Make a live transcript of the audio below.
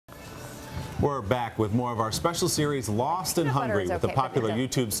We're back with more of our special series, Lost and Hungry, with the popular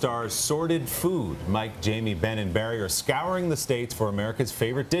YouTube stars Sorted Food. Mike, Jamie, Ben, and Barry are scouring the states for America's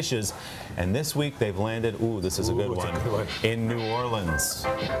favorite dishes. And this week they've landed, this is a good one, in New Orleans.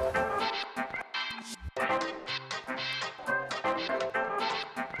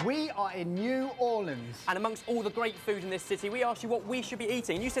 We are in New Orleans. And amongst all the great food in this city, we asked you what we should be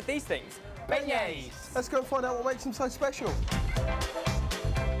eating. And you said these things. Beignets. Let's go and find out what makes them so special.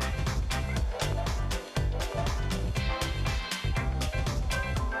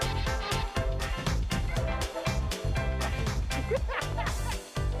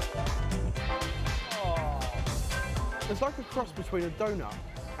 It's like a cross between a donut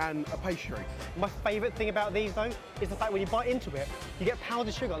and a pastry. My favourite thing about these, though, is the fact when you bite into it, you get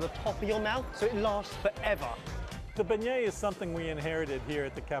powdered sugar on the top of your mouth, so it lasts forever. The beignet is something we inherited here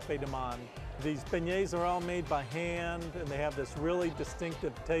at the Café du Monde. These beignets are all made by hand, and they have this really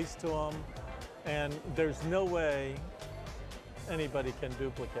distinctive taste to them, and there's no way anybody can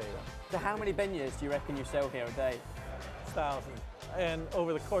duplicate them. So how many beignets do you reckon you sell here a day? Thousands. And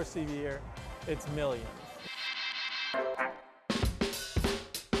over the course of a year, it's millions.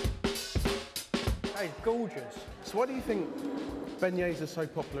 That is gorgeous. So why do you think beignets are so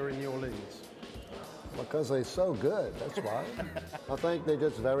popular in New Orleans? Because they're so good, that's why. I think they're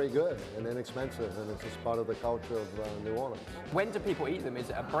just very good and inexpensive, and it's just part of the culture of New Orleans. When do people eat them? Is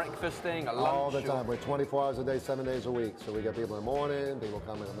it a breakfast thing, a lunch? All the time. We're 24 hours a day, 7 days a week. So we get people in the morning, people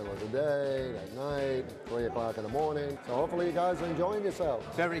come in the middle of the day, at night, 3 o'clock in the morning. So hopefully you guys are enjoying yourselves.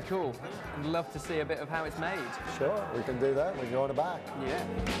 Very cool. I'd love to see a bit of how it's made. Sure, we can do that. We can go in the back. Yeah.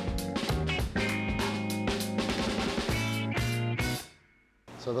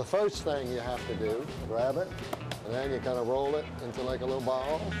 So the first thing you have to do, grab it, and then you kind of roll it into like a little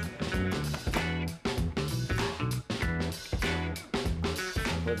ball.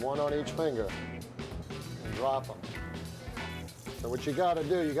 Put one on each finger and drop them. So what you got to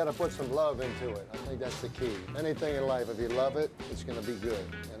do, you got to put some love into it. I think that's the key. Anything in life, if you love it, it's going to be good.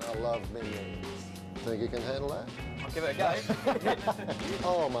 And I love beignets. Think you can handle that? I'll give it a go.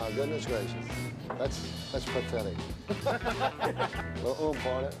 Oh my goodness gracious. That's pathetic. A little oomph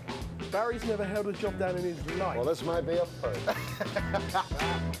on it. Barry's never held a job down in his life. Well, this might be a first.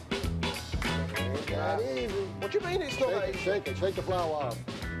 Ain't that easy. What do you mean it's not that easy? Shake it, shake the flour off.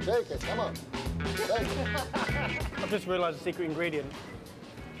 Shake it, come on. Shake it. I've just realised the secret ingredient.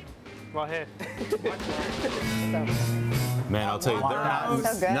 Right here. Man, I'll tell you, there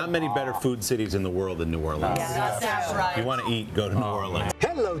are not many better food cities in the world than New Orleans. That's right. If you want to eat, go to New Orleans.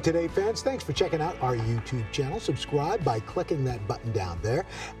 Hello Today fans, thanks for checking out our YouTube channel. Subscribe by clicking that button down there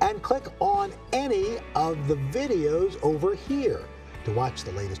and click on any of the videos over here to watch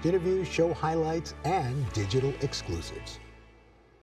the latest interviews, show highlights, and digital exclusives.